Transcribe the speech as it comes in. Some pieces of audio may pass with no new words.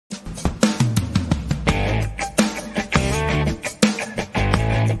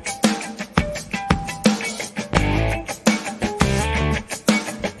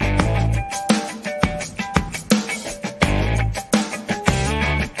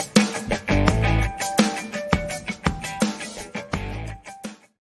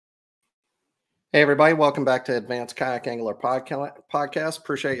Hey everybody, welcome back to Advanced Kayak Angler podcast.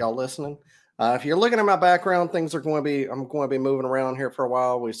 Appreciate y'all listening. If you're looking at my background, things are going to be I'm going to be moving around here for a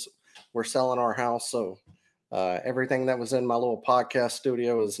while. We're selling our house, so everything that was in my little podcast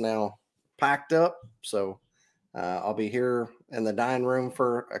studio is now packed up. So I'll be here in the dining room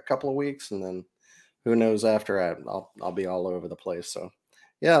for a couple of weeks, and then who knows after that, I'll be all over the place. So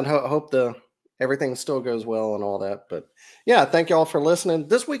yeah, and hope the everything still goes well and all that. But yeah, thank y'all for listening.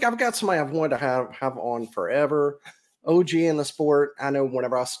 This week I've got somebody I've wanted to have on forever. OG in the sport. I know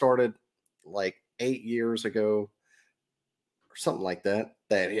whenever I started like 8 years ago or something like that,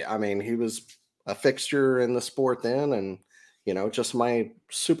 he was a fixture in the sport then, and just somebody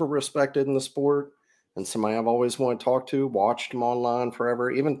super respected in the sport and somebody I've always wanted to talk to, watched him online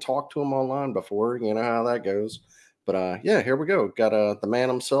forever, even talked to him online before, you know how that goes. But yeah, here we go. Got the man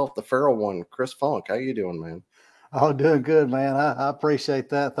himself, the feral one, Chris Funk. How you doing, man? Oh, doing good, man. I appreciate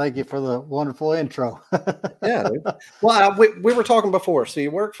that. Thank you for the wonderful intro. Yeah, dude. Well, we were talking before. So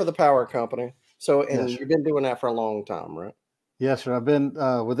you work for the power company. So, and Yes, sir. you've been doing that for a long time, right? Yes, sir. I've been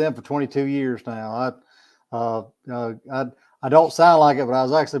with them for 22 years now. I don't sound like it, but I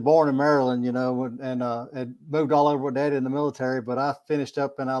was actually born in Maryland, and moved all over with Dad in the military. But I finished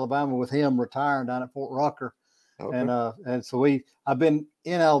up in Alabama with him, retiring down at Fort Rucker, Okay. and so I've been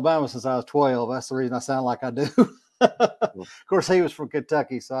in Alabama since I was 12. That's the reason I sound like I do. Of course, he was from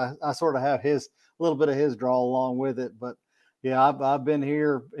Kentucky, so I sort of have a little bit of his draw along with it. But yeah, I've been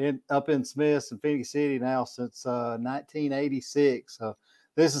here up in Smiths and Phoenix City now since 1986. So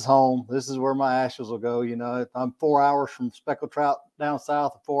this is home. This is where my ashes will go. I'm 4 hours from speckled trout down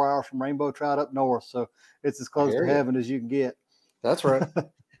south and 4 hours from rainbow trout up north. So it's as I close hear to you. heaven as you can get. That's right.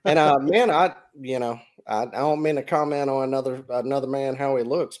 And man, I don't mean to comment on another man how he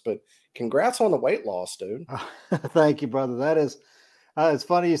looks, but congrats on the weight loss, dude. Thank you, brother. That is, it's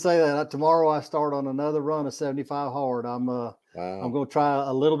funny you say that. Tomorrow I start on another run of 75 hard. I'm Wow. going to try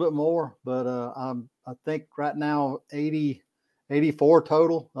a little bit more, but I think right now 84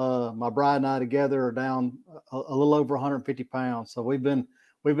 total. My bride and I together are down a little over 150 pounds. So we've been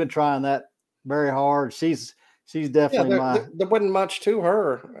trying that very hard. She's Yeah, definitely there wasn't much to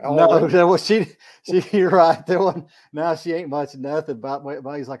her no, already. that was you're right. There one now she ain't much of nothing, but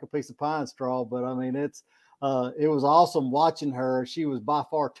weighs like a piece of pine straw. But I mean, it was awesome watching her. She was by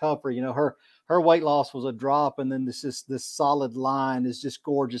far tougher. Her weight loss was a drop, and then this solid line is just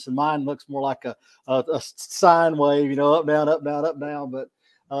gorgeous. And mine looks more like a sine wave, up, down, up, down, up, down. But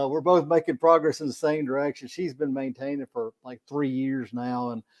we're both making progress in the same direction. She's been maintaining for like 3 years now,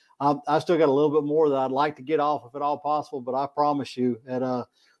 and I still got a little bit more that I'd like to get off if at all possible. But I promise you, at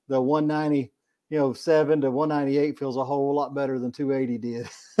the 190, 7 to 198 feels a whole lot better than 280 did.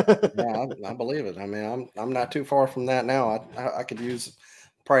 Yeah, I believe it. I mean, I'm not too far from that now. I could use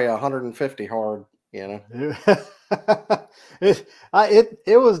probably 150 hard. It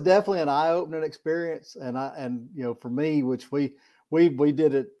was definitely an eye-opening experience, and for me, which we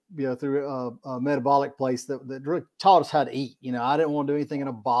did it through a metabolic place that really taught us how to eat. I didn't want to do anything in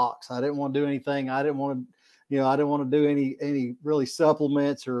a box. I didn't want to do anything. I didn't want to do any really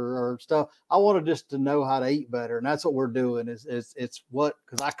supplements or stuff. I wanted just to know how to eat better, and that's what we're doing. Because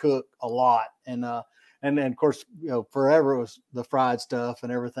I cook a lot, and then of course forever it was the fried stuff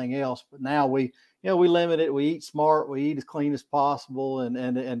and everything else. But now we limit it. We eat smart. We eat as clean as possible,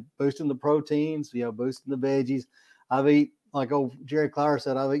 and boosting the proteins. Boosting the veggies. I've eat, like old Jerry Clower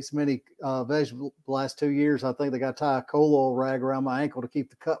said, I've eaten so many vegetables the last 2 years. I think they got to tie a coal oil rag around my ankle to keep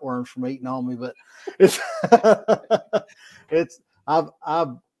the cutworms from eating on me. But it's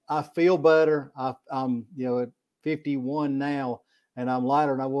I feel better. I'm at 51 now, and I'm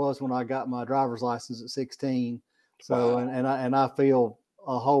lighter than I was when I got my driver's license at 16. So Wow. and I feel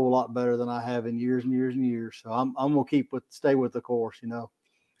a whole lot better than I have in years and years and years. So I'm gonna stay with the course.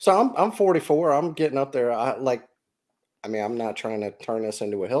 So I'm 44. I'm getting up there. I mean, I'm not trying to turn this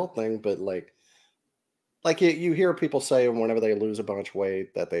into a health thing, but like you hear people say whenever they lose a bunch of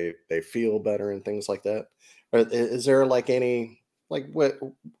weight that they feel better and things like that. Is there like any what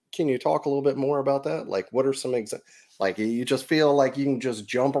can you talk a little bit more about that? Like what are some like you just feel like you can just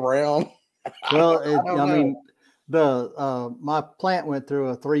jump around? Well, I don't I know. mean, my plant went through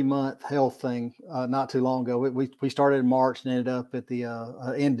a 3 month health thing not too long ago. We started in March and ended up at the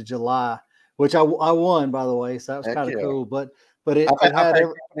end of July, which I won, by the way. So that was Heck kind of yeah. cool. But it I've had had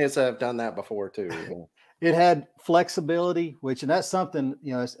companies that have done that before too. it had flexibility, and that's something,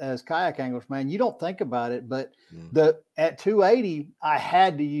 as kayak anglers, man, you don't think about it, but Mm. at 280, I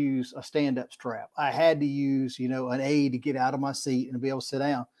had to use a stand-up strap. I had to use, an aid to get out of my seat and to be able to sit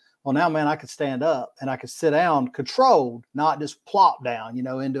down. Well, now, man, I could stand up and I could sit down controlled, not just plop down,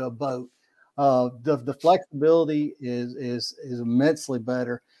 into a boat. The flexibility is immensely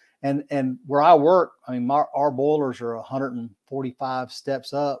better. And where I work, I mean, our boilers are 145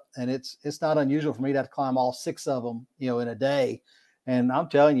 steps up, and it's not unusual for me to have to climb all 6 of them, in a day. And I'm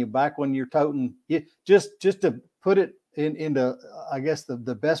telling you, back when you're toting, just to put it into, I guess the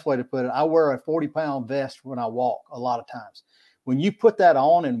best way to put it, I wear a 40-pound vest when I walk a lot of times. When you put that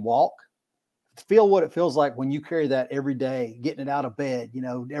on and walk, feel what it feels like when you carry that every day, getting it out of bed.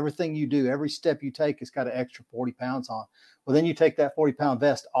 Everything you do, every step you take has got an extra 40 pounds on. Well, then you take that 40-pound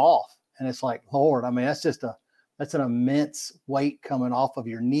vest off, and it's like, Lord, I mean, that's an immense weight coming off of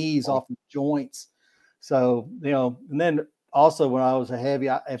your knees, off your joints. So, and then also when I was a heavy,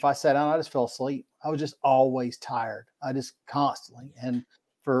 if I sat down, I just fell asleep. I was just always tired. I just constantly. And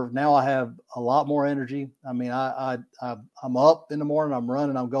for now, I have a lot more energy. I mean, I'm up in the morning, I'm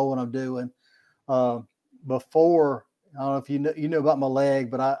running, I'm going, I'm doing. Before, I don't know if you know about my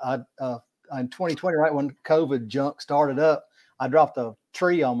leg, but I in 2020, right when COVID junk started up, I dropped a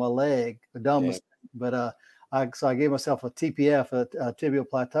tree on my leg, the dumbest thing. But so I gave myself a TPF, a tibial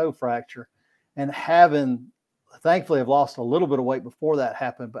plateau fracture, and thankfully I've lost a little bit of weight before that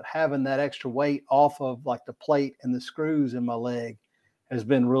happened, but having that extra weight off of like the plate and the screws in my leg has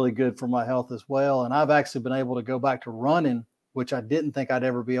been really good for my health as well. And I've actually been able to go back to running, which I didn't think I'd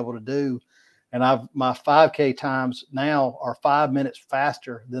ever be able to do. And my 5K times now are 5 minutes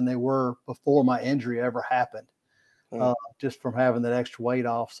faster than they were before my injury ever happened, just from having that extra weight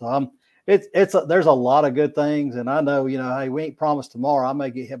off. So there's a lot of good things. And I know, hey, we ain't promised tomorrow. I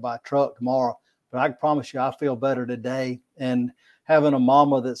may get hit by a truck tomorrow, but I can promise you I feel better today. And having a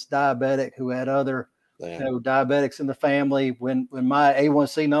mama that's diabetic who had other diabetics in the family, when my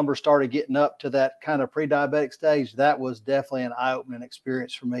A1C number started getting up to that kind of pre-diabetic stage, that was definitely an eye-opening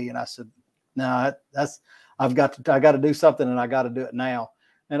experience for me. And I said, no, I got to do something, and I got to do it now.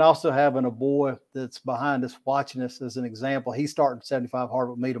 And also having a boy that's behind us watching us as an example. He's starting 75 hard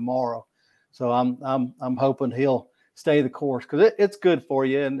with me tomorrow. So I'm hoping he'll stay the course, because it's good for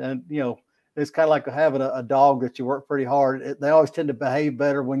you. And it's kind of like having a dog that you work pretty hard. They always tend to behave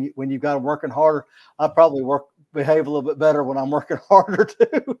better when you've got them working harder. I probably behave a little bit better when I'm working harder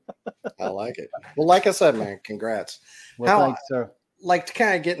too. I like it. Well, like I said, man, congrats. Well, thanks, sir. Like, to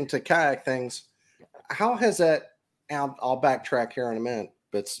kind of get into kayak things, how has that, I'll backtrack here in a minute,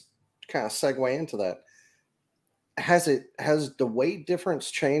 but kind of segue into that. Has the weight difference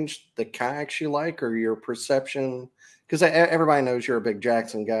changed the kayaks you like, or your perception? Because everybody knows you're a big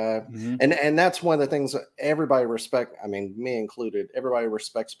Jackson guy. Mm-hmm. And that's one of the things that everybody respects. I mean, me included, everybody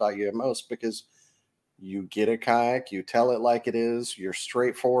respects about you most, because you get a kayak, you tell it like it is, you're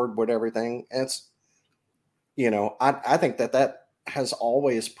straightforward with everything. It's, I think that has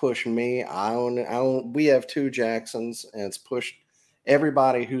always pushed me. We have 2 Jacksons, and it's pushed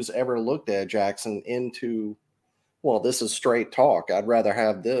everybody who's ever looked at Jackson into, well, this is straight talk. I'd rather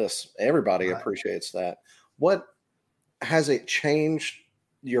have this. Everybody appreciates that. What has it changed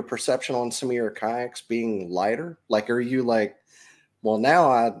your perception on some of your kayaks being lighter? Like, are you like, well,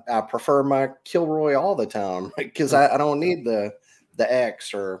 now I prefer my Kilroy all the time because I don't need the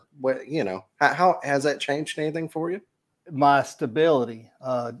X, or what, how has that changed anything for you? My stability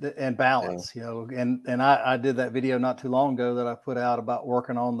and balance, and I did that video not too long ago that I put out about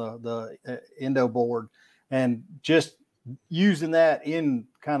working on the endo board, and just using that in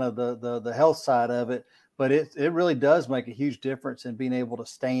kind of the health side of it. But it really does make a huge difference in being able to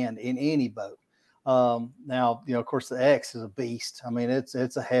stand in any boat. Now, of course, the X is a beast. I mean, it's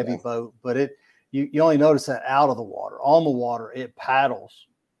a heavy boat, but you only notice that out of the water. On the water, it paddles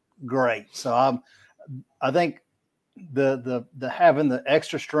great. So I think the having the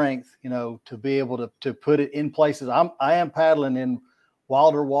extra strength, to be able to put it in places. I am paddling in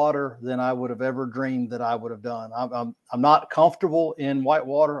wilder water than I would have ever dreamed that I would have done. I'm not comfortable in white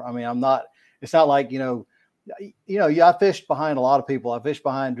water. I mean, it's not like, I fished behind a lot of people. I fished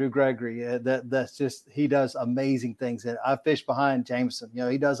behind Drew Gregory. That's just, he does amazing things. And I fished behind Jameson.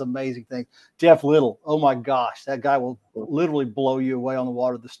 He does amazing things. Jeff Little, oh my gosh, that guy will literally blow you away on the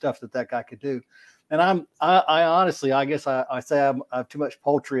water, the stuff that guy could do. And I honestly, I guess I say I have too much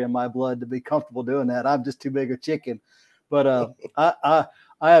poultry in my blood to be comfortable doing that. I'm just too big a chicken. But I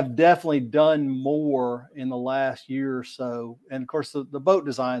have definitely done more in the last year or so. And of course, the boat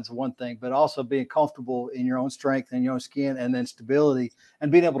design is one thing, but also being comfortable in your own strength and your own skin, and then stability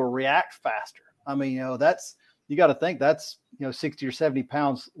and being able to react faster. I mean, you got to think that's, 60 or 70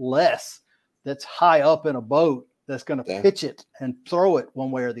 pounds less that's high up in a boat that's going to pitch it and throw it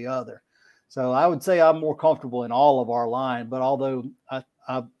one way or the other. So I would say I'm more comfortable in all of our line, but although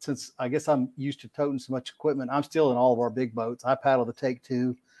since I guess I'm used to toting so much equipment, I'm still in all of our big boats. I paddle the Take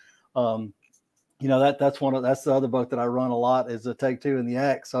 2. you know, that's the other boat that I run a lot is the Take Two and the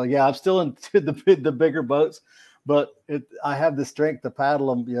X. So yeah, I'm still into the bigger boats, but I have the strength to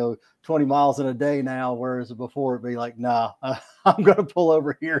paddle them, you know, 20 miles in a day now, whereas before it'd be like, nah, I'm going to pull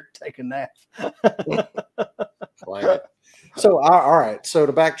over here and take a nap. Like it. So all right. So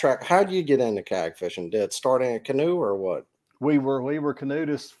to backtrack, how do you get into kayak fishing? Did it start in a canoe or what? We were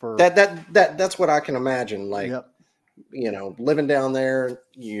canoeists for that's what I can imagine. Like, yep. you know, living down there,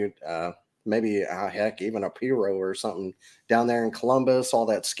 you maybe heck, even a Piro or something down there in Columbus, all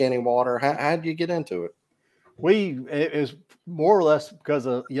that skinny water. How did you get into it? It was more or less because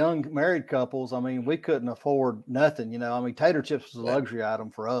of young married couples. I mean, we couldn't afford nothing, you know. I mean, tater chips was a luxury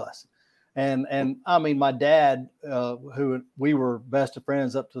item for us. And I mean, my dad, who we were best of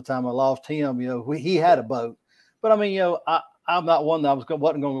friends up to the time I lost him, you know, he had a boat. But I mean, you know, I'm not one that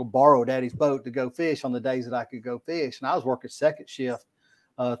wasn't going to borrow daddy's boat to go fish on the days that I could go fish. And I was working second shift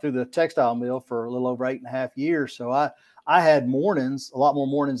through the textile mill for a little over 8.5 years. So I had mornings, a lot more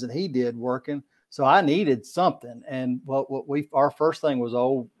mornings than he did working. So I needed something. And our first thing was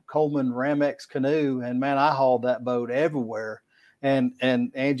old Coleman Ramex canoe. And man, I hauled that boat everywhere. And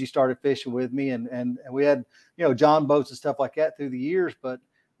Angie started fishing with me, and we had, you know, John boats and stuff like that through the years. But,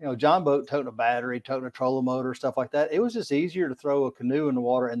 you know, John boat toting a battery, toting a trolling motor, stuff like that. It was just easier to throw a canoe in the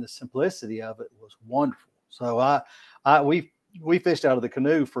water, and the simplicity of it was wonderful. So we fished out of the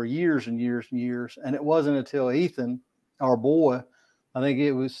canoe for years and years and years. And it wasn't until Ethan, our boy, I think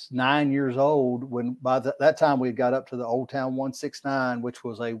it was 9 years old, when by that time we had got up to the Old Town 169, which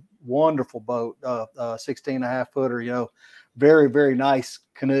was a wonderful boat, 16.5 footer, you know, very, very nice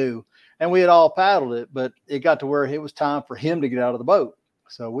canoe. And we had all paddled it, but it got to where it was time for him to get out of the boat.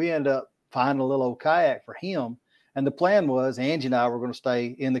 So we ended up finding a little old kayak for him. And the plan was Angie and I were going to stay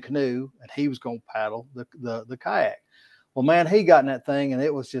in the canoe, and he was going to paddle the kayak. Well, man, he got in that thing, and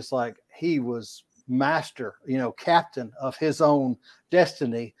it was just like he was master, you know, captain of his own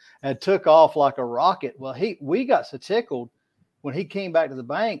destiny, and took off like a rocket. Well, we got so tickled when he came back to the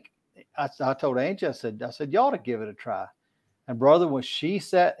bank. I told Angie, I said, you ought to give it a try. And brother, when she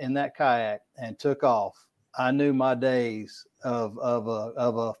sat in that kayak and took off, I knew my days of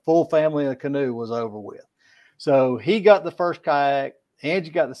a full family in a canoe was over with. So he got the first kayak,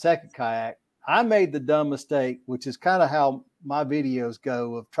 Angie got the second kayak. I made the dumb mistake, which is kind of how my videos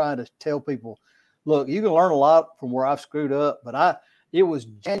go, of trying to tell people, look, you can learn a lot from where I've screwed up. But it was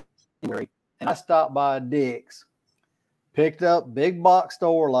January, and I stopped by Dick's, picked up big box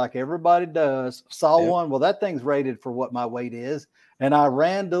store like everybody does, saw one. Well, that thing's rated for what my weight is. And I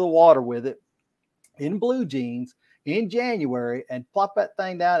ran to the water with it in blue jeans in January and plopped that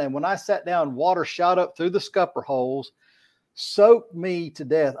thing down. And when I sat down, water shot up through the scupper holes, soaked me to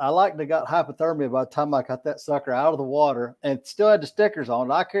death. I like to got hypothermia by the time I got that sucker out of the water, and still had the stickers on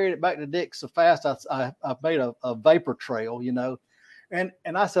it. I carried it back to Dick's so fast I made a vapor trail, you know. And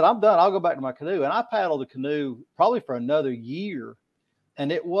I said, I'm done. I'll go back to my canoe. And I paddled the canoe probably for another year.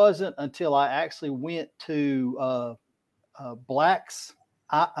 And it wasn't until I actually went to Black's,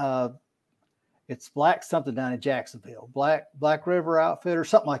 it's Black something down in Jacksonville, Black River Outfit or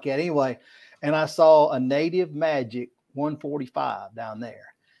something like that. Anyway, and I saw a Native Magic 145 down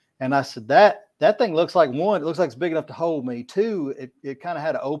there. And I said, that thing looks like, one, it looks like it's big enough to hold me. Two, it kind of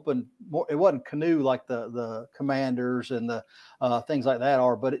had an open, more, it wasn't canoe like the Commanders and the things like that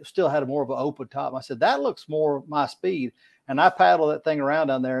are, but it still had more of an open top. And I said, that looks more my speed. And I paddled that thing around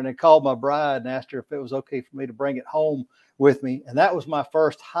down there, and then called my bride and asked her if it was okay for me to bring it home with me. And that was my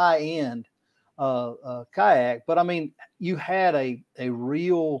first high-end kayak. But I mean, you had a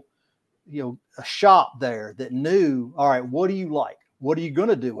real, you know, a shop there that knew, all right, what do you like? What are you going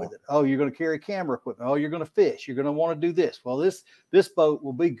to do with it? Oh, you're going to carry camera equipment. Oh, you're going to fish. You're going to want to do this. Well, this boat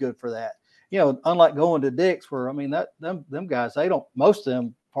will be good for that. You know, unlike going to Dick's, where, I mean, them guys, they don't, most of them,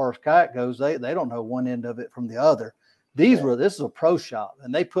 as far as kayak goes, they don't know one end of it from the other. This is a pro shop,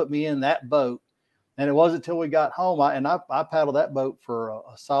 and they put me in that boat. And it wasn't until we got home, I paddled that boat for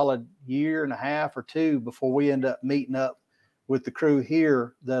a solid year and a half or two before we ended up meeting up with the crew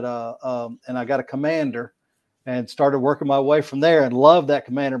here that and I got a Commander and started working my way from there, and loved that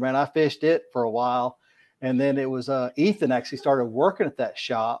Commander, man. I fished it for a while. And then it was Ethan actually started working at that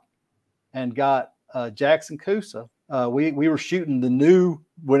shop and got Jackson Coosa. We were shooting the new,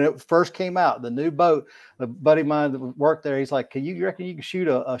 when it first came out, the new boat. A buddy of mine that worked there, he's like, you reckon you can shoot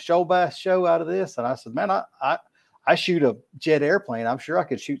a shoal bass show out of this? And I said, man, I shoot a jet airplane. I'm sure I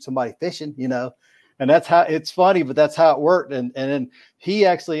could shoot somebody fishing, you know. And that's how, it's funny, but that's how it worked. And then he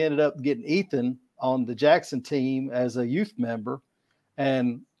actually ended up getting Ethan on the Jackson team as a youth member.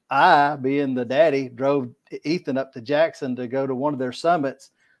 And I, being the daddy, drove Ethan up to Jackson to go to one of their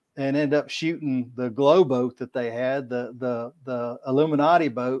summits and ended up shooting the glow boat that they had, the Illuminati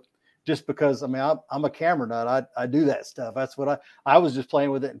boat, just because, I mean, I'm a camera nut. I do that stuff. That's what I was just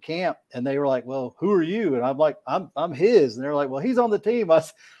playing with it in camp, and they were like, well, who are you? And I'm like, I'm his. And they're like, well, he's on the team.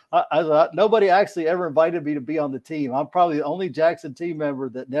 Nobody actually ever invited me to be on the team. I'm probably the only Jackson team member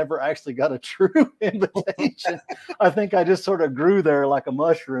that never actually got a true invitation. I think I just sort of grew there like a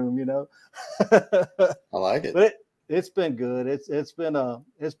mushroom, you know. I like it. But it's been good. It's been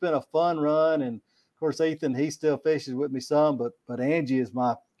a fun run, and of course Ethan, he still fishes with me some, but Angie is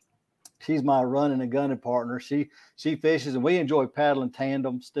she's my running and gunning partner. She fishes, and we enjoy paddling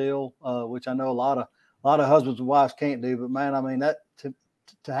tandem still, which I know a lot of husbands and wives can't do. But man, I mean, that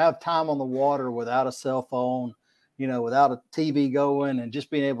to have time on the water without a cell phone, you know, without a TV going, and just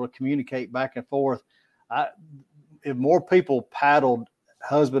being able to communicate back and forth. If more people paddled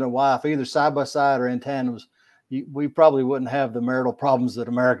husband and wife, either side by side or in tandems, we probably wouldn't have the marital problems that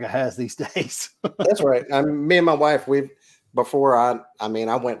America has these days. That's right. Me and my wife, I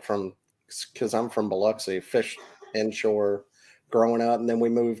went from, because I'm from Biloxi, fished inshore growing up, and then we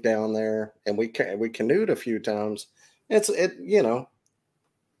moved down there, and we canoed a few times. It's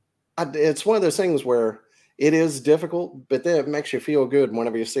one of those things where it is difficult, but then it makes you feel good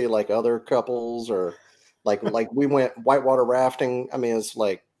whenever you see like other couples, or like we went whitewater rafting. I mean, it's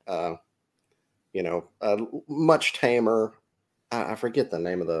like much tamer. I forget the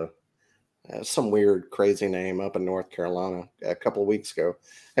name of the some weird crazy name up in North Carolina a couple of weeks ago.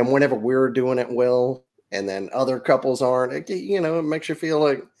 And whenever we're doing it well, and then other couples aren't, it makes you feel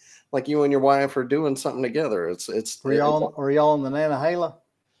like you and your wife are doing something together. Were y'all on the Nantahala?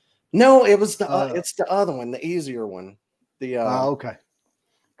 No, it was it's the other one, the easier one. Okay.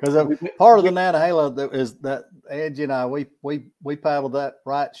 Because part of the Nantahala is that Angie and I, we paddled that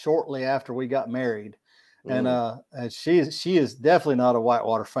right shortly after we got married. And she is definitely not a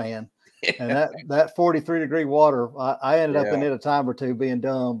whitewater fan. And that 43-degree water, I ended up in it a time or two being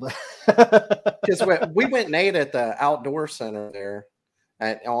dumb. Because we went and ate at the outdoor center there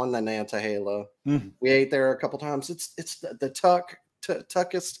on the Nantahala. Mm-hmm. We ate there a couple times. It's the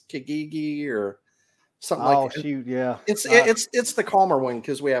Tuckus Kagigi or something like that. Oh, shoot, yeah. It's the calmer one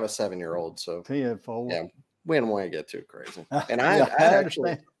because we have a 7-year-old. So yeah, we didn't want to get too crazy. And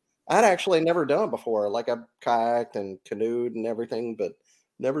I'd actually never done it before. Like I kayaked and canoed and everything, but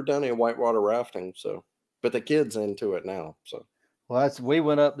never done any whitewater rafting. So, but the kid's into it now. So, well, we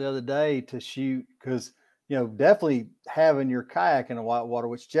went up the other day to shoot because, definitely having your kayak in the whitewater,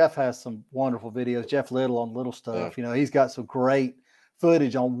 which Jeff has some wonderful videos. Jeff Little on Little Stuff. Yeah. He's got some great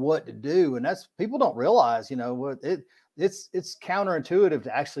footage on what to do, and that's people don't realize. What it's counterintuitive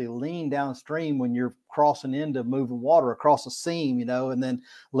to actually lean downstream when you're crossing into moving water across a seam, and then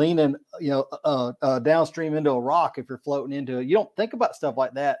leaning, downstream into a rock if you're floating into it. You don't think about stuff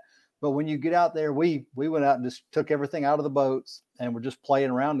like that. But when you get out there, we went out and just took everything out of the boats, and we're just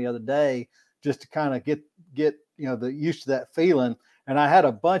playing around the other day just to kind of get the used to that feeling. And I had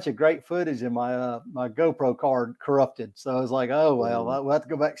a bunch of great footage in my my GoPro card corrupted. So I was like, oh, well, we'll have to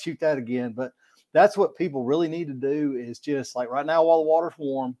go back and shoot that again. But that's what people really need to do is just like right now while the water's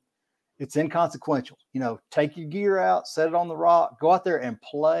warm, it's inconsequential. Take your gear out, set it on the rock, go out there and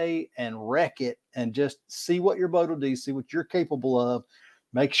play and wreck it and just see what your boat will do, see what you're capable of.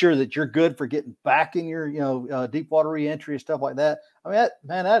 Make sure that you're good for getting back in your, deep water reentry and stuff like that. I mean,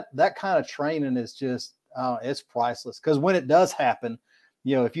 that kind of training is just, it's priceless. Because when it does happen,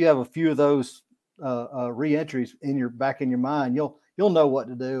 if you have a few of those reentries back in your mind, you'll know what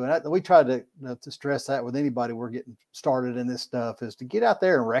to do. And we try to stress that with anybody we're getting started in this stuff is to get out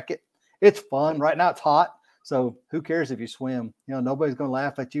there and wreck it. It's fun. Right now it's hot. So who cares if you swim? Nobody's going to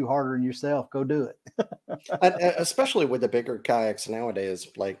laugh at you harder than yourself. Go do it. Especially with the bigger kayaks nowadays,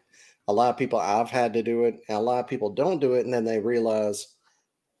 like a lot of people I've had to do it and a lot of people don't do it. And then they realize,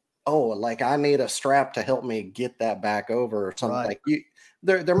 oh, like I need a strap to help me get that back over or something. Right. Like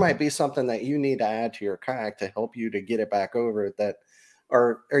there might be something that you need to add to your kayak to help you to get it back over that,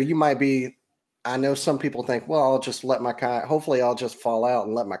 or you might be, I know some people think, well, I'll just let my kayak, hopefully I'll just fall out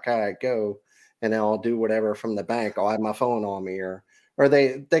and let my kayak go. And then I'll do whatever from the bank. I'll have my phone on me, or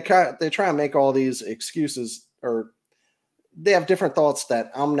they try and make all these excuses, or they have different thoughts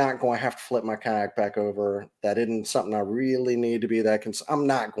that I'm not going to have to flip my kayak back over. That isn't something I really need to be that. I'm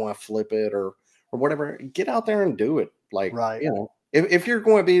not going to flip it or whatever. Get out there and do it. Like, right. If you're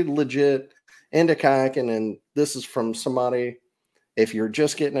going to be legit into kayaking, and this is from somebody, if you're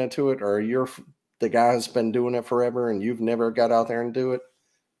just getting into it, or you're the guy who's been doing it forever and you've never got out there and do it.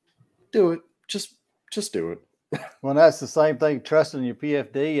 Just do it. Well, that's the same thing. Trusting your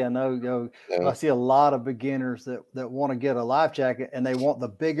PFD. I know, Yeah. I see a lot of beginners that want to get a life jacket and they want the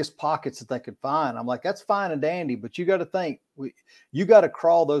biggest pockets that they could find. I'm like, that's fine and dandy, but you got to think, you got to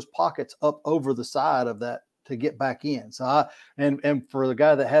crawl those pockets up over the side of that to get back in. So and for the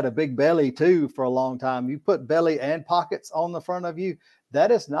guy that had a big belly too for a long time, you put belly and pockets on the front of you. That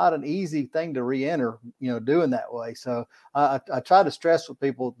is not an easy thing to re-enter, doing that way. So I try to stress with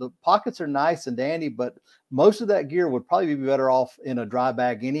people, the pockets are nice and dandy, but most of that gear would probably be better off in a dry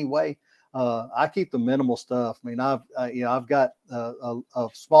bag anyway. I keep the minimal stuff. I mean, I've got a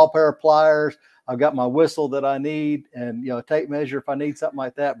small pair of pliers. I've got my whistle that I need, and a tape measure if I need something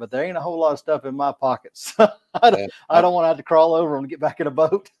like that. But there ain't a whole lot of stuff in my pockets. I don't want to have to crawl over them and get back in a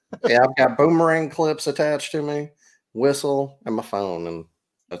boat. Yeah, I've got boomerang clips attached to me, whistle, and my phone, and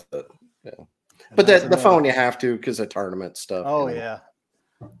that's it. Yeah, but the phone you have to because of tournament stuff. Oh yeah.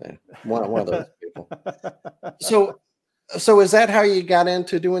 One of those people. So is that how you got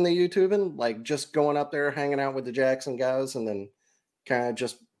into doing the YouTubing? Like just going up there, hanging out with the Jackson guys, and then kind of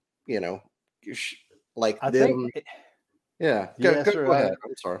just, like them. Yeah. Go ahead.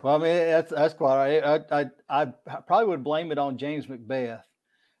 I'm sorry. Well, I mean, that's quite right. I probably would blame it on James McBeth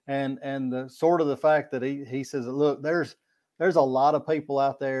and the sort of the fact that he says, look, there's a lot of people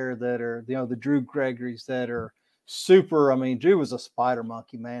out there that are, the Drew Gregory's that are super. I mean, Drew was a spider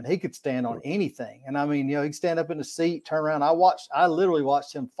monkey, man. He could stand on anything. And I mean, he'd stand up in the seat, turn around. I literally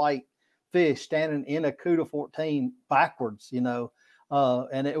watched him fight fish standing in a CUDA 14 backwards,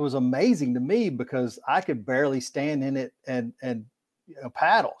 and it was amazing to me because I could barely stand in it and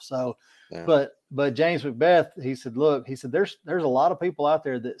paddle. So, yeah. But James McBeth, he said, look, there's a lot of people out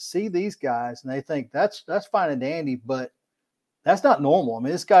there that see these guys and they think that's fine and dandy, but that's not normal. I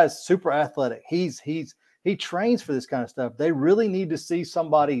mean, this guy's super athletic. He trains for this kind of stuff. They really need to see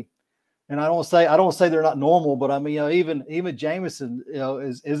somebody. And I don't say they're not normal, but I mean, even Jameson,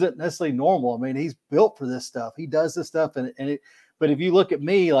 isn't necessarily normal. I mean, he's built for this stuff. He does this stuff, but if you look at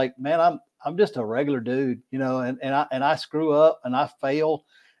me, like, man, I'm just a regular dude, and I screw up and I fail,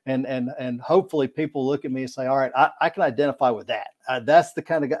 and hopefully people look at me and say, all right, I can identify with that. That's the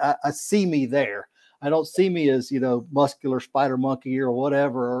kind of guy I see me there. I don't see me as muscular spider monkey or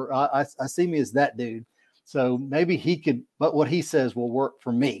whatever. Or I see me as that dude. So maybe he could, but what he says will work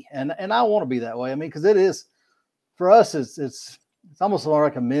for me. And I want to be that way. I mean, because it is for us, it's almost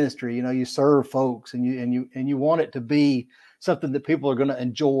like a ministry. You serve folks and you want it to be something that people are going to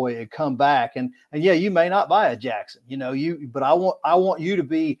enjoy and come back. And yeah, you may not buy a Jackson, but I want you to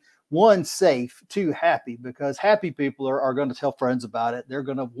be, one, safe, two, happy, because happy people are going to tell friends about it. They're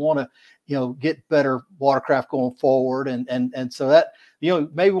going to want to, get better watercraft going forward. And so that,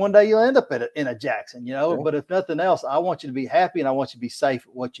 maybe one day you'll end up in a Jackson, but if nothing else, I want you to be happy and I want you to be safe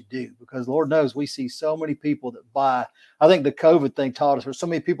at what you do, because Lord knows we see so many people that buy. I think the COVID thing taught us there's so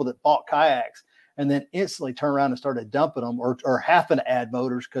many people that bought kayaks and then instantly turn around and started dumping them or having to add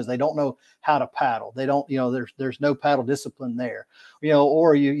motors because they don't know how to paddle. They don't, there's no paddle discipline there,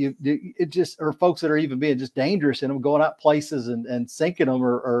 or it just, or folks that are even being just dangerous in them, going out places and sinking them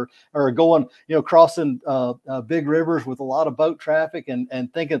or going, crossing big rivers with a lot of boat traffic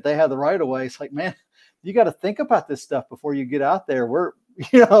and thinking that they have the right of way. It's like, man, you got to think about this stuff before you get out there.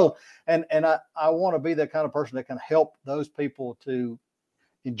 And I want to be the kind of person that can help those people to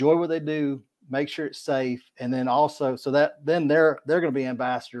enjoy what they do, make sure it's safe, and then also so that then they're going to be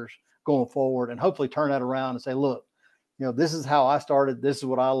ambassadors going forward and hopefully turn that around and say, look, this is how I started. This is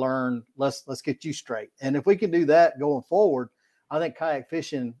what I learned. Let's get you straight. And if we can do that going forward, I think kayak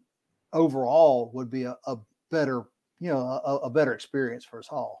fishing overall would be a better, a better experience for us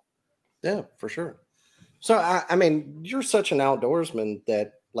all. Yeah, for sure. So, I mean, you're such an outdoorsman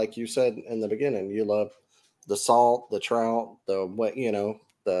that, like you said in the beginning, you love the salt, the trout, the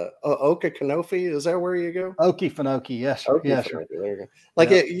Okefenokee, is that where you go? Okefenokee, yes, sir. Yes, sir. There you go. Like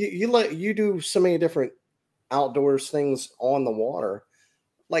you do so many different outdoors things on the water.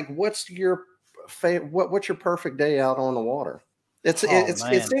 Like, what's your what's your perfect day out on the water? It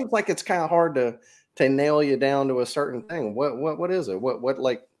seems like it's kind of hard to nail you down to a certain thing. What is it?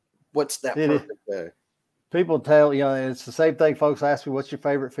 What's that perfect day? People tell it's the same thing. Folks ask me, "What's your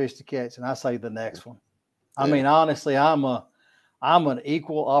favorite fish to catch?" And I say the next one. I mean, honestly, I'm an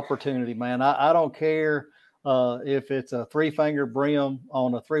equal opportunity man. I don't care if it's a 3-finger brim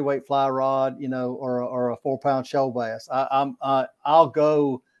on a 3-weight fly rod, or a 4-pound shoal bass. I'll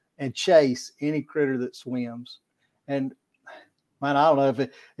go and chase any critter that swims. And man, I don't know if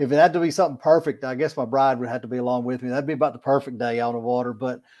it had to be something perfect. I guess my bride would have to be along with me. That'd be about the perfect day on the water.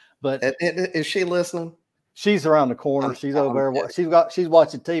 But is she listening? She's around the corner. She's over there. She's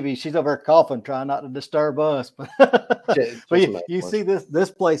watching TV. She's over there coughing, trying not to disturb us. But but you see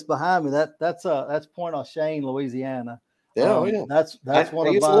this place behind me. That's Point O'Shane, Louisiana. Yeah, That's one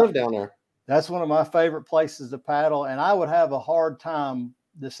of I used to live down there. That's one of my favorite places to paddle, and I would have a hard time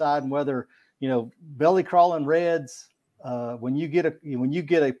deciding whether, belly crawling reds. When you get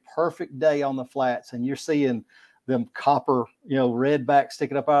a perfect day on the flats and you're seeing them copper, redback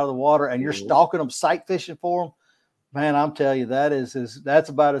sticking up out of the water, and you're stalking them, sight fishing for them, man, I'm telling you, that's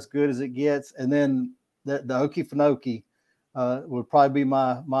about as good as it gets. And then the Okefenokee would probably be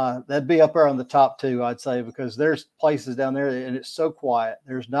that'd be up there on the top two, I'd say, because there's places down there and it's so quiet.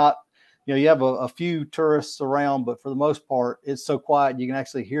 There's not, you have a few tourists around, but for the most part, it's so quiet you can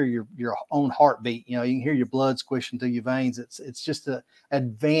actually hear your own heartbeat. You can hear your blood squishing through your veins. It's just an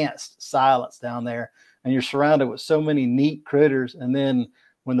advanced silence down there, and you're surrounded with so many neat critters. And then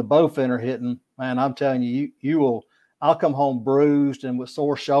when the bowfin are hitting, man, I'm telling you, I'll come home bruised and with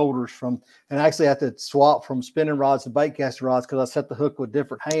sore shoulders and actually have to swap from spinning rods to bait casting rods because I set the hook with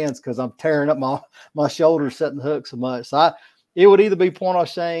different hands because I'm tearing up my shoulders setting the hook so much. So it would either be Point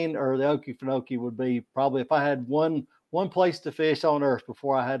O'Shane or the Okefenokee would be probably, if I had one place to fish on earth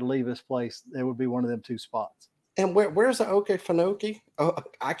before I had to leave this place, it would be one of them two spots. And where's the Okefenokee? Oh,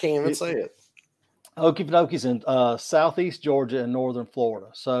 I can't even say it. Okefenokee's in southeast Georgia and northern Florida.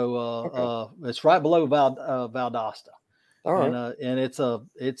 So it's right below Valdosta. All right. And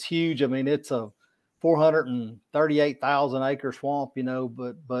it's huge. I mean, it's a 438,000 acre swamp,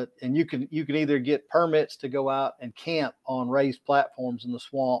 but you can either get permits to go out and camp on raised platforms in the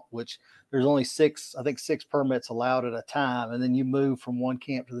swamp, which there's only six permits allowed at a time. And then you move from one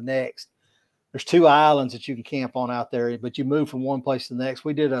camp to the next. There's 2 islands that you can camp on out there, but you move from one place to the next.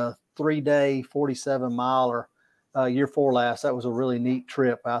 We did a 3-day, 47-miler year 4 last. That was a really neat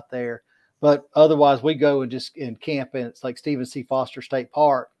trip out there. But otherwise we go and camp in, it's like Stephen C. Foster State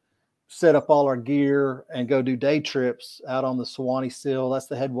Park, set up all our gear and go do day trips out on the Suwannee Sill. That's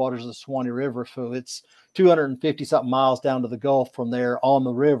the headwaters of the Suwannee River. So it's 250 something miles down to the Gulf from there on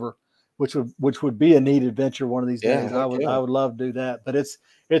the river, which would be a neat adventure one of these days. I would love to do that. But it's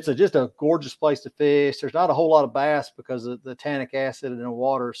just a gorgeous place to fish. There's not a whole lot of bass because the tannic acid in the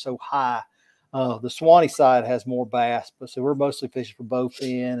water is so high. The Suwannee side has more bass, but so we're mostly fishing for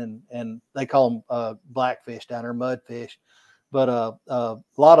bowfin and they call them blackfish down there, mudfish. But a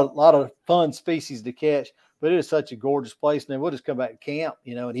lot of fun species to catch. But it is such a gorgeous place. And then we'll just come back and camp,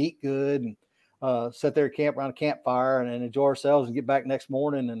 and eat good and sit there, camp around a campfire and enjoy ourselves and get back next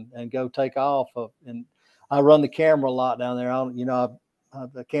morning and go take off. And I run the camera a lot down there. I'm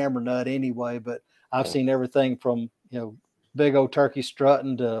a camera nut anyway, but I've seen everything from, big old turkey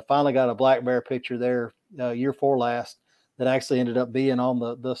strutting to finally got a black bear picture there year 4 last that actually ended up being on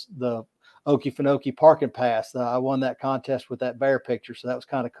the Okefenokee parking pass. I won that contest with that bear picture, so that was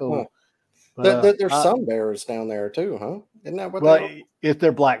kind of cool. But there's some bears down there too, huh? Isn't that what? Well, if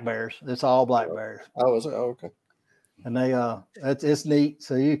they're black bears, it's all black bears. Oh, is it? Oh, okay. And they it's neat.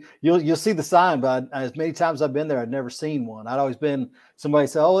 So you'll see the sign, but as many times I've been there, I'd never seen one. I'd always been somebody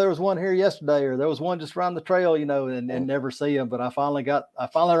say, "Oh, there was one here yesterday," or "There was one just around the trail," and never see them. But I finally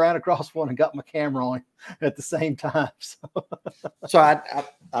ran across one and got my camera on at the same time. So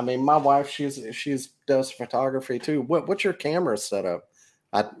I mean, my wife, she's does photography too. What's your camera setup?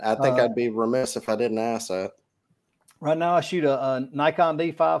 I think I'd be remiss if I didn't ask that. Right now, I shoot a Nikon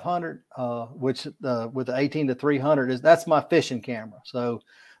D500, which with the 18-300 that's my fishing camera. So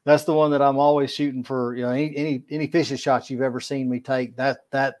that's the one that I'm always shooting for. Any fishing shots you've ever seen me take,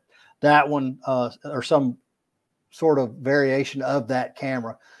 that one or some sort of variation of that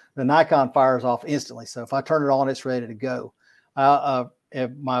camera. The Nikon fires off instantly. So if I turn it on, it's ready to go. My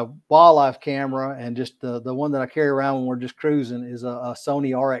wildlife camera and just the one that I carry around when we're just cruising is a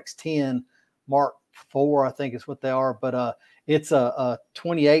Sony RX10 Mark IV, I think is what they are, but it's a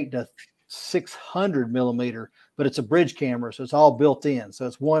 28-600 millimeter, but it's a bridge camera, so it's all built in. So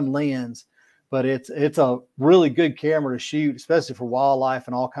it's one lens, but it's a really good camera to shoot, especially for wildlife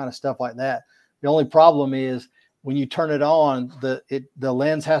and all kind of stuff like that. The only problem is when you turn it on, the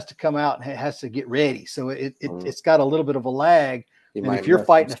lens has to come out and it has to get ready. So it's got a little bit of a lag. And if you're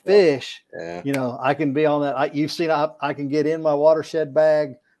fighting a fish, I can be on that. You've seen I can get in my watershed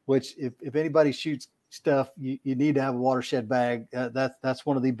bag, which if anybody shoots stuff, you need to have a watershed bag. That's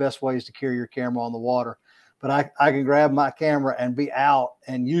one of the best ways to carry your camera on the water. But I can grab my camera and be out.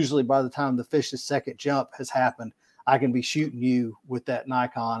 And usually by the time the fish's second jump has happened, I can be shooting you with that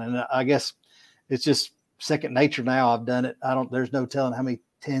Nikon. And I guess it's just second nature now. I've done it. There's no telling how many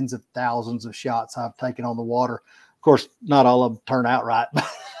tens of thousands of shots I've taken on the water. Of course, not all of them turn out right.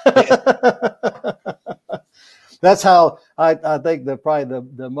 That's how I think probably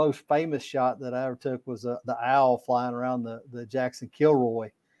the most famous shot that I ever took was the owl flying around the Jackson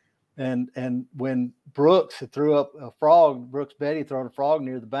Kilroy. And when Brooks threw up a frog, Brooks Betty throwing a frog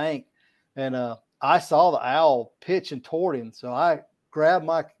near the bank, and I saw the owl pitching toward him. So I grabbed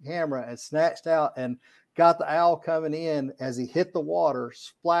my camera and snatched out and got the owl coming in as he hit the water,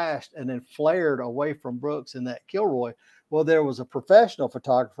 splashed, and then flared away from Brooks in that Kilroy. Well, there was a professional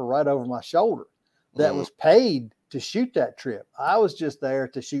photographer right over my shoulder that was paid to shoot that trip. I was just there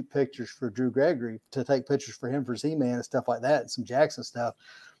to shoot pictures for Drew Gregory, to take pictures for him for Z-Man and stuff like that, and some Jackson stuff.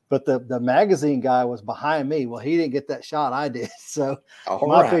 But the magazine guy was behind me. Well, he didn't get that shot. I did. So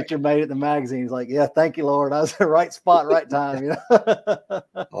my picture made it in the magazine. He's like, yeah, thank you, Lord. I was in the right spot, right time. You know?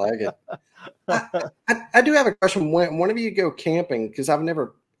 I like it. I do have a question. Whenever you go camping, because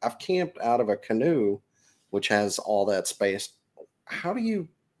I've camped out of a canoe, which has all that space. How do you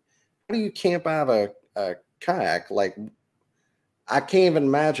camp out of a kayak? Like, I can't even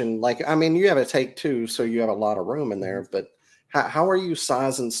imagine. Like, I mean, you have a take two, so you have a lot of room in there, but how are you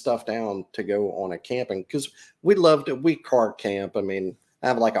sizing stuff down to go on a camping? Because we cart camp. I mean, I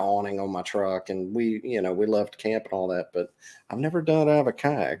have like an awning on my truck, and we love to camp and all that, but I've never done it out of a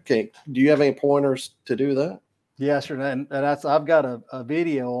kayak. Do you have any pointers to do that? Yes, sir. And I've got a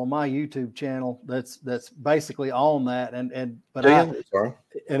video on my YouTube channel that's basically on that.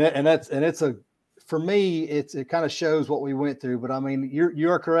 For me, it kind of shows what we went through. But I mean,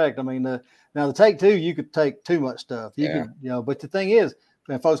 you're correct. I mean, now the take two, you could take too much stuff. But the thing is,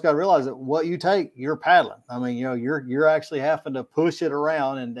 and folks got to realize that what you take, you're paddling. I mean, you're actually having to push it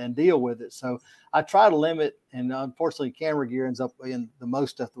around and deal with it. So I try to limit, and unfortunately, camera gear ends up in the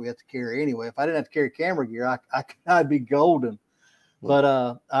most stuff that we have to carry anyway. If I didn't have to carry camera gear, I'd be golden.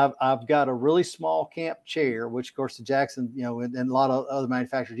 But I've got a really small camp chair, which of course the Jackson, and a lot of other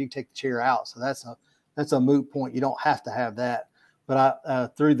manufacturers, you can take the chair out. So that's a moot point. You don't have to have that.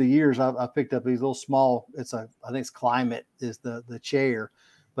 But through the years, I picked up these little small. I think it's Climate is the chair,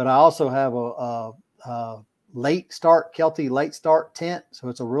 but I also have a Kelty late start tent. So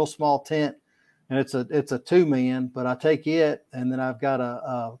it's a real small tent, and it's a 2-man. But I take it, and then I've got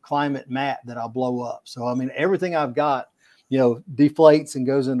a Climate mat that I'll blow up. So I mean, everything I've got, deflates and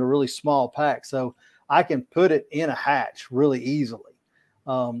goes into really small packs. So I can put it in a hatch really easily.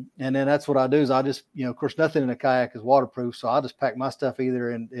 And then that's what I do is I just, of course, nothing in a kayak is waterproof. So I just pack my stuff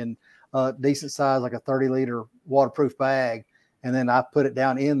either in decent size, like a 30-liter waterproof bag. And then I put it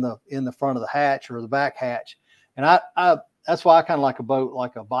down in the front of the hatch or the back hatch. And that's why I kind of like a boat,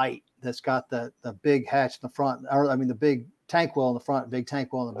 like a Bite that's got the big hatch in the front, the big tank well in the front, big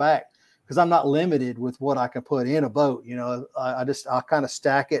tank well in the back, because I'm not limited with what I can put in a boat. I'll kind of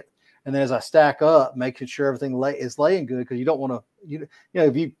stack it. And then as I stack up, making sure everything is laying good, because you don't want to,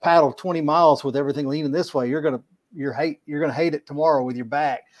 if you paddle 20 miles with everything leaning this way, you're gonna hate it tomorrow with your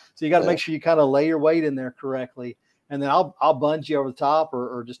back. So you got to make sure you kind of lay your weight in there correctly. And then I'll bungee over the top,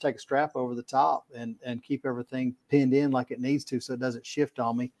 or just take a strap over the top and keep everything pinned in like it needs to, so it doesn't shift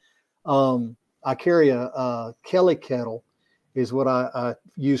on me. I carry a Kelly kettle is what I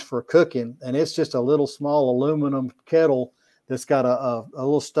use for cooking, and it's just a little small aluminum kettle that's got a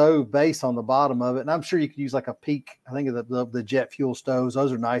little stove base on the bottom of it. And I'm sure you could use like a Peak. I think of the jet fuel stoves.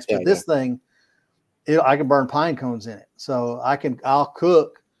 Those are nice. But this thing, I can burn pine cones in it. So I'll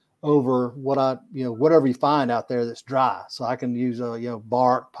cook over whatever you find out there that's dry. So I can use,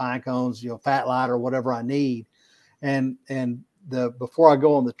 bark, pine cones, fat lighter, whatever I need. And before I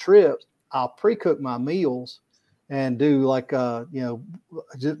go on the trip, I'll pre-cook my meals and do like,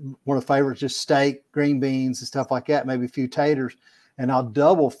 just one of the favorites, just steak, green beans and stuff like that, maybe a few taters, and I'll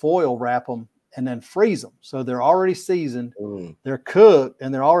double foil wrap them and then freeze them. So they're already seasoned, they're cooked,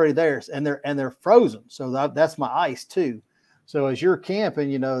 and they're already there, and they're frozen. So that's my ice too. So as you're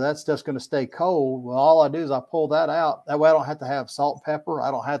camping, that stuff's going to stay cold. Well, all I do is I pull that out. That way I don't have to have salt and pepper.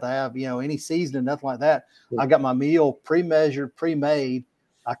 I don't have to have, any seasoning, nothing like that. I got my meal pre-measured, pre-made.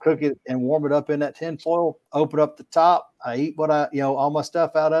 I cook it and warm it up in that tin foil, open up the top. I eat all my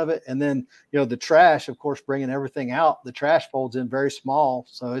stuff out of it. And then, the trash, of course, bringing everything out, the trash folds in very small.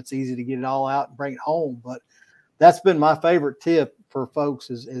 So it's easy to get it all out and bring it home. But that's been my favorite tip for folks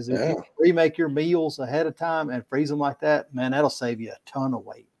is if you remake your meals ahead of time and freeze them like that, man, that'll save you a ton of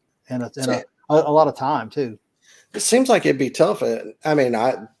weight and a lot of time too. It seems like it'd be tough.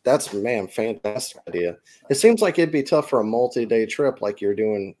 That's fantastic idea. It seems like it'd be tough for a multi-day trip like you're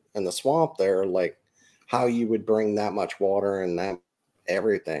doing in the swamp there, like how you would bring that much water and that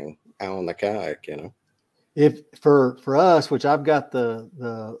everything out on the kayak, If for us, which I've got a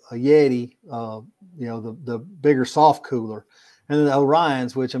Yeti, the bigger soft cooler, and then the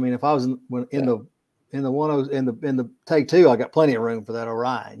Orions, which if I was in in the take two, I got plenty of room for that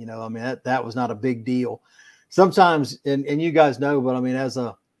Orion. You know, I mean, that was not a big deal. Sometimes, and you guys know, but I mean, as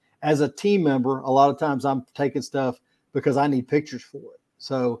a team member, a lot of times I'm taking stuff because I need pictures for it.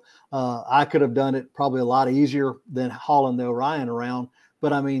 So I could have done it probably a lot easier than hauling the Orion around.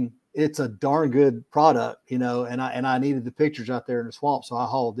 But I mean, it's a darn good product, you know, and I needed the pictures out there in the swamp, so I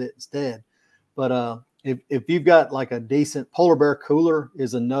hauled it instead. But if you've got like a decent polar bear cooler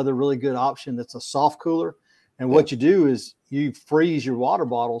is another really good option. That's a soft cooler. And what you do is you freeze your water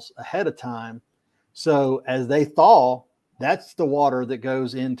bottles ahead of time. So as they thaw, that's the water that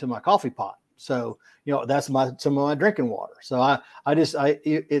goes into my coffee pot. So, you know, that's some of my drinking water. So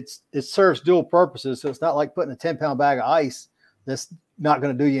it serves dual purposes. So it's not like putting a 10-pound bag of ice that's not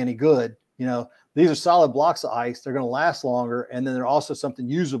going to do you any good. You know, these are solid blocks of ice. They're going to last longer. And then they're also something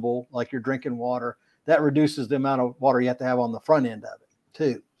usable, like your drinking water. That reduces the amount of water you have to have on the front end of it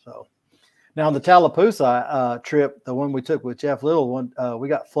too. So now on the Tallapoosa trip, the one we took with Jeff Little, we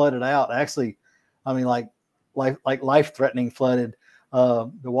got flooded out. Actually, I mean, like life-threatening flooded.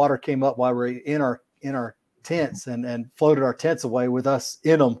 The water came up while we were in our tents and floated our tents away with us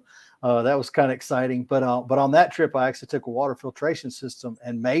in them. That was kind of exciting. But on that trip, I actually took a water filtration system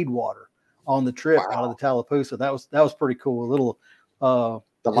and made water on the trip out of the Tallapoosa. That was pretty cool. A little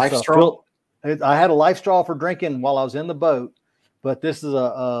the life straw. I had a life straw for drinking while I was in the boat, but this is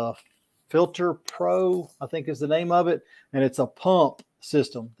a Filter Pro, I think is the name of it, and it's a pump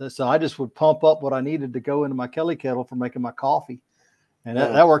system. So I just would pump up what I needed to go into my Kelly kettle for making my coffee, and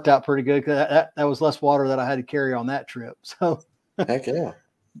that worked out pretty good because that was less water that I had to carry on that trip. So heck yeah,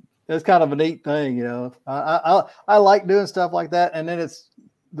 it's kind of a neat thing, you know. I like doing stuff like that, and then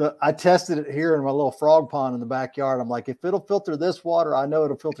I tested it here in my little frog pond in the backyard. I'm like, if it'll filter this water, I know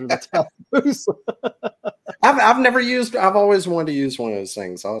it'll filter the Tallapoosa. I've always wanted to use one of those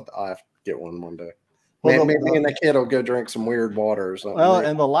things. I'll have to get one day. Well, maybe me and the kid will go drink some weird water or something. Well,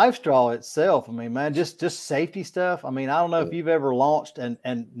 and the life straw itself, I mean, man, just safety stuff. I mean, I don't know if you've ever launched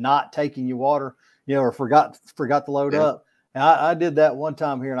and not taking your water, you know, or forgot to load up. And I did that one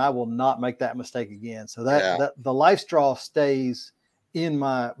time here, and I will not make that mistake again. So that the life straw stays in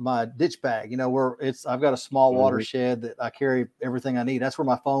my ditch bag, you know, where I've got a small watershed that I carry everything I need. That's where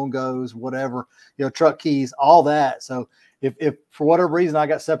my phone goes, whatever, you know, truck keys, all that. So if for whatever reason I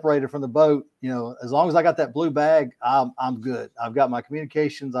got separated from the boat, you know, as long as I got that blue bag, I'm good. I've got my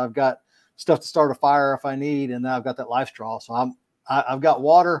communications. I've got stuff to start a fire if I need. And then I've got that life straw. So I've got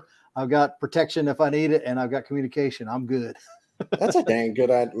water, I've got protection if I need it, and I've got communication. I'm good. That's a dang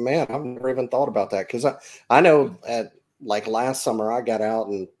good idea, man. I've never even thought about that. Cause I know like last summer I got out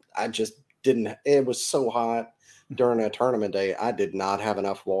and I just didn't, it was so hot during a tournament day. I did not have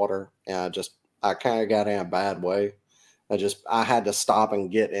enough water, and I kind of got in a bad way. I had to stop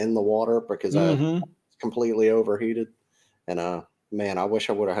and get in the water because I was completely overheated. And man, I wish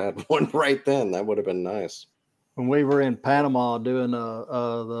I would have had one right then. That would have been nice. When we were in Panama doing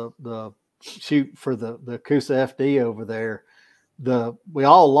the shoot for the Coosa FD over there, we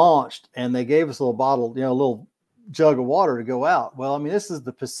all launched and they gave us a little bottle, you know, a little jug of water to go out. Well, I mean, this is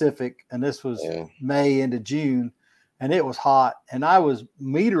the Pacific, and this was May into June, and it was hot, and I was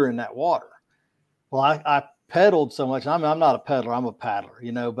metering that water. Well, I pedaled so much. I'm not a peddler, I'm a paddler,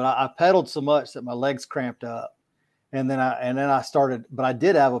 you know, but I pedaled so much that my legs cramped up. And then I started, but I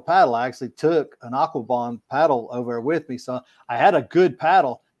did have a paddle. I actually took an Aquabond paddle over with me. So I had a good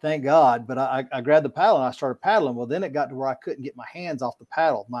paddle, thank God, but I grabbed the paddle and I started paddling. Well, then it got to where I couldn't get my hands off the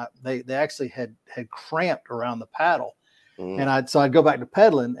paddle. They actually had cramped around the paddle. And so I'd go back to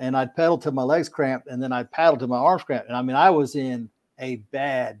pedaling, and I'd pedal till my legs cramped, and then I'd paddle till my arms cramped. And I mean, I was in a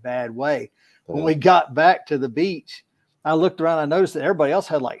bad way. When we got back to the beach, I looked around, I noticed that everybody else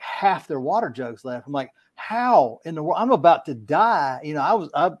had like half their water jugs left. I'm like, how in the world? I'm about to die. You know,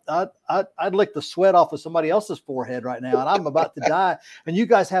 I'd lick the sweat off of somebody else's forehead right now, and I'm about to die. And you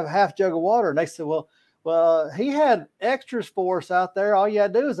guys have a half jug of water. And they said, well, he had extras for us out there. All you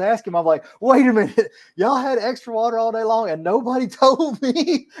had to do is ask him. I'm like, wait a minute, y'all had extra water all day long, and nobody told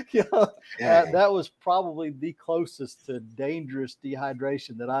me. You know, that was probably the closest to dangerous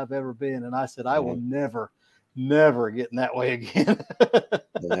dehydration that I've ever been. And I said, I will never get in that way again.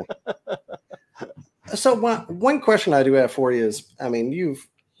 So one question I do have for you is, I mean, you've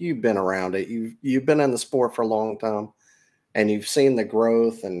been around it. You've been in the sport for a long time, and you've seen the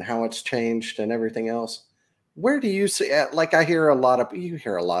growth and how it's changed and everything else. Where do you see, like you hear a lot of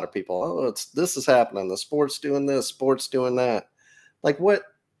people, oh, this is happening. The sport's doing this, sport's doing that. Like, what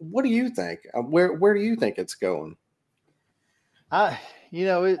do you think? Where do you think it's going?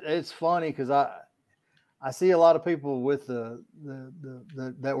 It's funny because I see a lot of people with the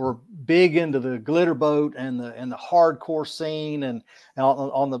that were big into the glitter boat and the hardcore scene and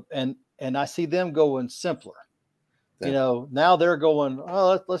I see them going simpler. Yeah. You know, now they're going,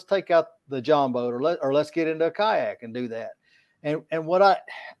 oh, let's take out the John boat or let's get into a kayak and do that. And what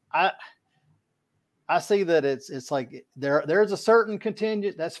I see that it's like there's a certain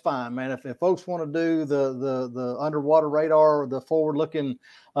contingent. That's fine, man. If folks want to do the underwater radar or the forward looking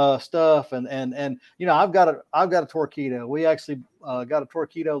stuff, and you know, I've got a Torqeedo. We actually got a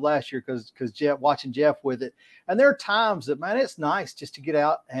Torqeedo last year because watching Jeff with it. And there are times that, man, it's nice just to get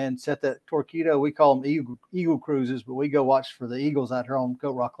out and set that Torqeedo. We call them eagle cruises, but we go watch for the eagles out here on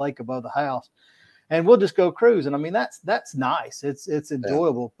Goat Rock Lake above the house. And we'll just go cruise. And I mean, that's nice. It's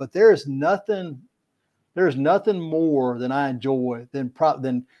enjoyable, but there's nothing more than I enjoy than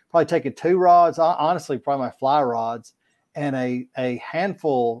probably taking 2 rods, honestly, probably my fly rods, and a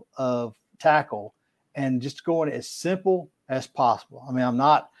handful of tackle, and just going as simple as possible. I mean, I'm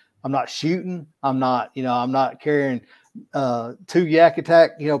not shooting. I'm not carrying 2 Yak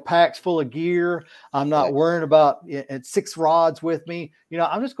Attack, packs full of gear. I'm not worrying about 6 rods with me.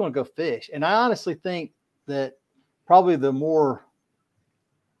 I'm just going to go fish. And I honestly think that probably the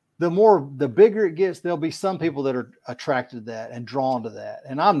bigger it gets, there'll be some people that are attracted to that and drawn to that.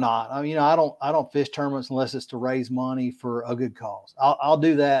 And I'm not. I mean, I don't fish tournaments unless it's to raise money for a good cause. I'll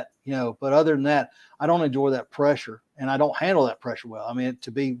do that, but other than that, I don't enjoy that pressure, and I don't handle that pressure well. I mean,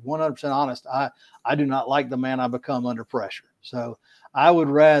 to be 100% honest, I do not like the man I become under pressure. So I would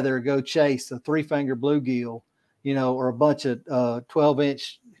rather go chase a 3-finger bluegill, or a bunch of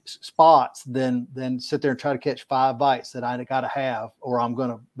 12-inch spots than sit there and try to catch 5 bites that I got to have, or I'm going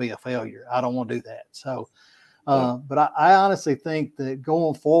to be a failure. I don't want to do that. So, but I honestly think that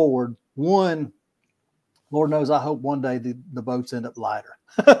going forward, Lord knows, I hope one day the boats end up lighter,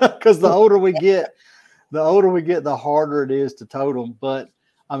 because the older we get, the harder it is to tote them. But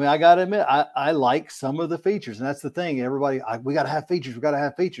I mean, I got to admit, I like some of the features, and that's the thing. Everybody, we got to have features. We got to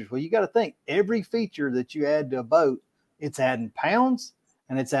have features. Well, you got to think every feature that you add to a boat, it's adding pounds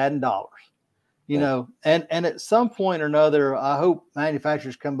and it's adding dollars, and at some point or another, I hope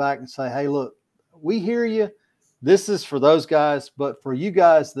manufacturers come back and say, hey, look, we hear you. This is for those guys, but for you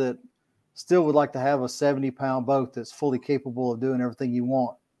guys that still would like to have a 70-pound boat that's fully capable of doing everything you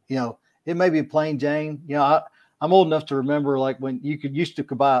want, it may be a plain Jane. I'm old enough to remember, like, when you used to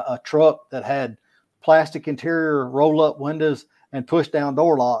buy a truck that had plastic interior, roll-up windows, and push down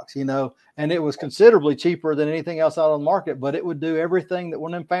door locks, and it was considerably cheaper than anything else out on the market, but it would do everything that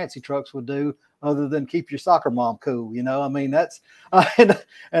one of them fancy trucks would do, other than keep your soccer mom cool. I mean, that's, and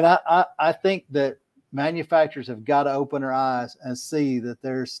I think that manufacturers have got to open their eyes and see that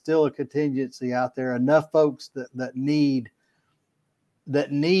there's still a contingency out there, enough folks that need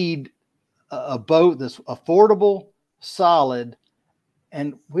a boat that's affordable, solid,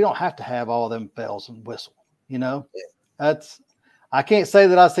 and we don't have to have all of them bells and whistles. I can't say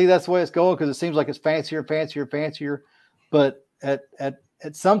that I see that's the way it's going, because it seems like it's fancier and fancier and fancier. But at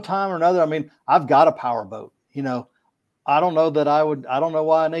some time or another, I mean, I've got a power boat. I don't know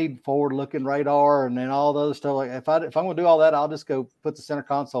why I need forward looking radar and then all those stuff. Like, if I'm going to do all that, I'll just go put the center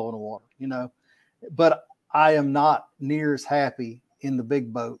console in the water, But I am not near as happy in the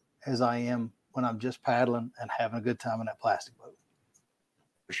big boat as I am when I'm just paddling and having a good time in that plastic boat.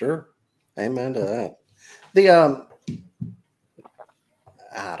 For sure. Amen to that.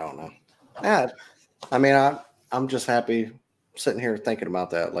 I don't know. I mean, I'm just happy sitting here thinking about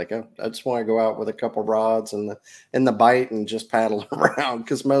that. Like, I just want to go out with a couple rods and the bite and just paddle around,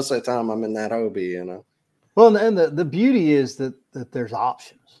 because most of the time I'm in that Hobie, Well, and the beauty is that there's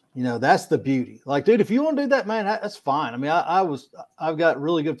options. That's the beauty. Like, dude, if you want to do that, man, that's fine. I mean, I've got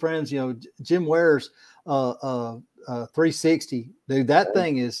really good friends. Jim Ware's 360, dude. That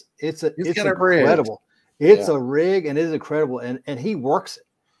thing is it's incredible. It's a rig, and it is incredible, and he works it.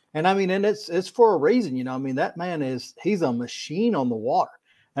 And I mean, and it's for a reason, I mean, that man he's a machine on the water.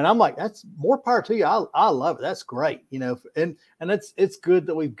 And I'm like, that's more power to you. I love it. That's great, and it's good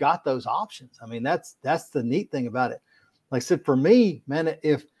that we've got those options. I mean, that's the neat thing about it. Like I said, for me, man,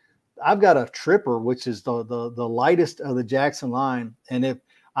 if I've got a Tripper, which is the lightest of the Jackson line, and if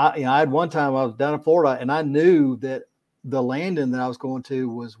I had one time I was down in Florida, and I knew that the landing that I was going to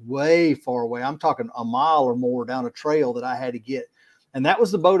was way far away. I'm talking a mile or more down a trail that I had to get. And that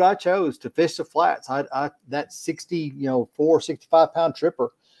was the boat I chose to fish the flats. That 65-pound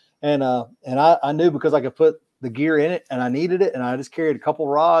Tripper. And I knew, because I could put the gear in it and I needed it. And I just carried a couple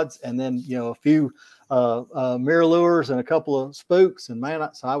rods and then, a few mirror lures and a couple of spooks. And man,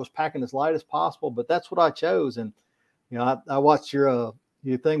 so I was packing as light as possible, but that's what I chose. And, I watched your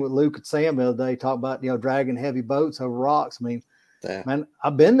you think with Luke and Sam the other day, talk about, dragging heavy boats over rocks. I mean, man,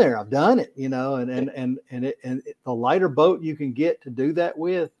 I've been there, I've done it, and the lighter boat you can get to do that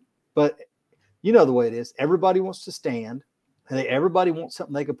with, but you know the way it is. Everybody wants to stand, and everybody wants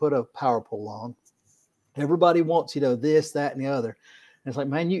something they can put a power pole on. Everybody wants, this, that, and the other. And it's like,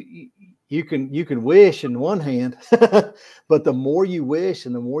 man, you can wish in one hand, but the more you wish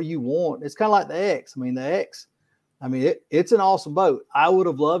and the more you want, it's kind of like the X. It's an awesome boat. I would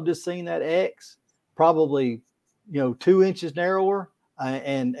have loved to have seen that X probably, 2 inches narrower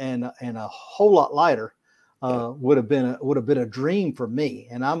and a whole lot lighter. Would have been a dream for me,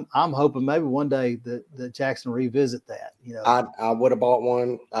 and I'm hoping maybe one day that Jackson revisit that. I would have bought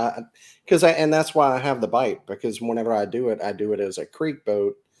one and that's why I have the bite, because whenever I do it as a creek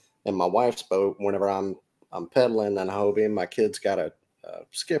boat, and my wife's boat. Whenever I'm pedaling and hobbying, my kid's got a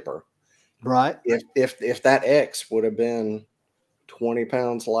skipper. Right. If that X would have been 20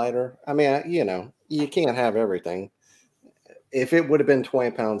 pounds lighter, I mean, you can't have everything. If it would have been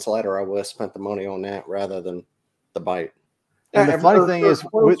 20 pounds lighter, I would have spent the money on that rather than the bite. And the funny thing is,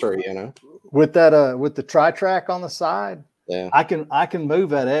 with the tri-track on the side, I can move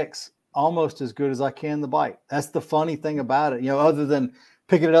that X almost as good as I can the bite. That's the funny thing about it. Other than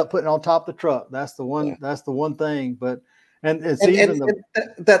picking it up, putting it on top of the truck. That's the one. Yeah. That's the one thing. But that's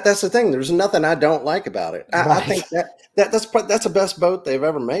the thing. There's nothing I don't like about it. I think that's the best boat they've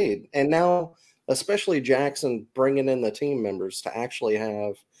ever made. And now, especially Jackson bringing in the team members to actually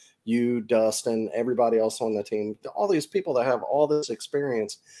have you, Dustin, everybody else on the team, all these people that have all this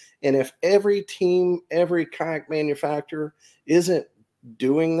experience. And if every team, every kayak manufacturer isn't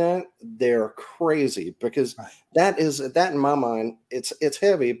doing that, they're crazy, because that in my mind, it's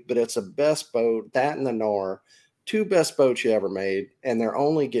heavy, but it's the best boat. That and the Nar, 2 best boats you ever made, and they're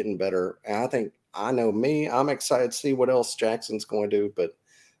only getting better. And I'm excited to see what else Jackson's going to do, but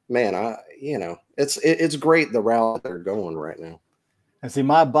man, it's great the route they're going right now. And see,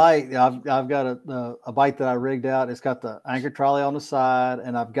 my bite, I've got a bite that I rigged out. It's got the anchor trolley on the side,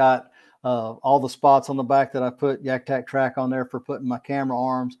 and I've got all the spots on the back that I put Yak Tack track on there for putting my camera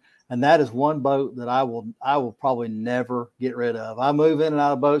arms. And that is one boat that I will probably never get rid of. I move in and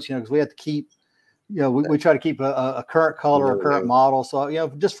out of boats, because we have to keep, we try to keep a current color, a current model. So,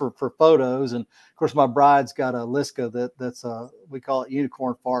 just for photos. And of course, my bride's got a Liska that's we call it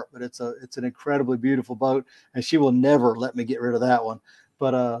unicorn fart, but it's an incredibly beautiful boat, and she will never let me get rid of that one.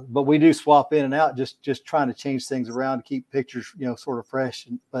 But we do swap in and out, just trying to change things around to keep pictures, sort of fresh.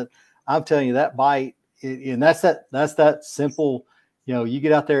 But I'm telling you, that bite, and that's that simple. You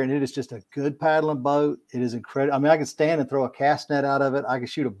get out there and it is just a good paddling boat. It is incredible. I mean, I can stand and throw a cast net out of it. I can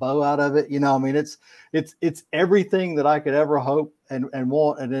shoot a bow out of it. It's everything that I could ever hope and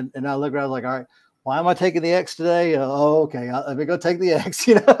want. And I look around like, all right, why am I taking the X today? Okay, let me go take the X.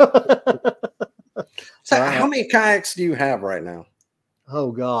 So how many kayaks do you have right now?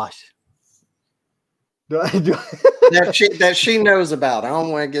 Oh gosh. that she knows about. I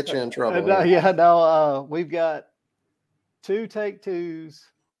don't want to get you in trouble. We've got 2 Take 2s,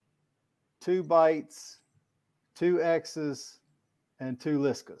 2 bites, 2 X's, and 2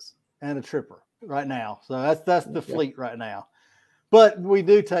 Liskas, and a tripper right now. So that's the fleet right now. But we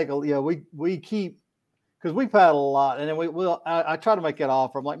do take we keep, because we paddle a lot, and then I try to make that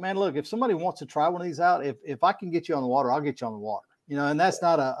offer. I'm like, man, look, if somebody wants to try one of these out, if I can get you on the water, I'll get you on the water. And that's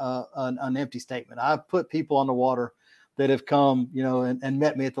not an empty statement. I've put people on the water that have come, and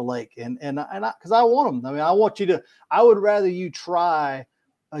met me at the lake, and because I want them. I mean, I would rather you try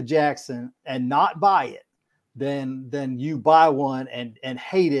a Jackson and not buy it than you buy one and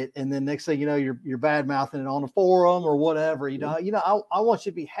hate it, and then next thing you know, you're bad mouthing it on the forum or whatever. I want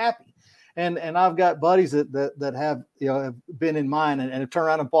you to be happy, and I've got buddies that have have been in mine and have turned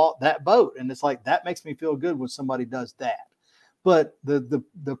around and bought that boat, and it's like that makes me feel good when somebody does that. But the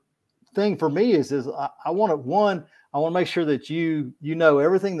thing for me is I want to make sure that you know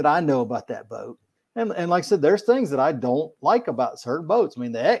everything that I know about that boat. And like I said, there's things that I don't like about certain boats. I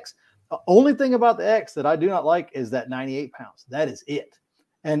mean, the only thing about the X that I do not like is that 98 pounds. That is it.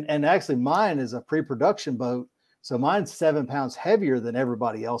 And actually mine is a pre-production boat. So mine's 7 pounds heavier than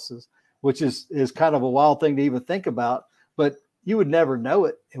everybody else's, which is kind of a wild thing to even think about, but you would never know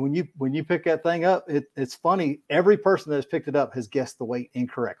it. And when you pick that thing up, it's funny. Every person that has picked it up has guessed the weight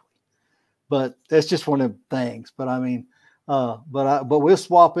incorrectly. But that's just one of the things. But I mean, but we'll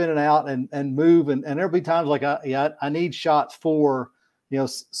swap in and out and move, and there'll be times like I need shots for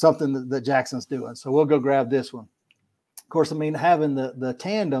something that Jackson's doing, so we'll go grab this one. Of course, I mean, having the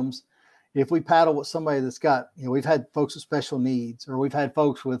tandems if we paddle with somebody that's got, we've had folks with special needs, or we've had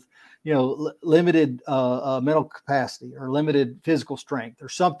folks with, limited mental capacity or limited physical strength or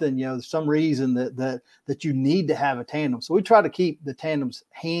something, some reason that you need to have a tandem. So we try to keep the tandems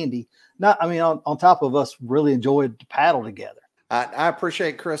handy. On top of us really enjoyed to paddle together. I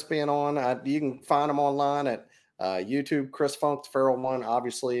appreciate Chris being on. You can find him online at YouTube, Chris Funk, the Feral One.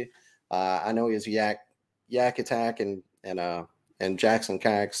 Obviously, I know he's Yak Attack and Jackson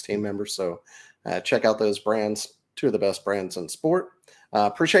Kayaks team members. So check out those brands, two of the best brands in sport.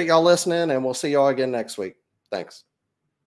 Appreciate y'all listening, and we'll see y'all again next week. Thanks.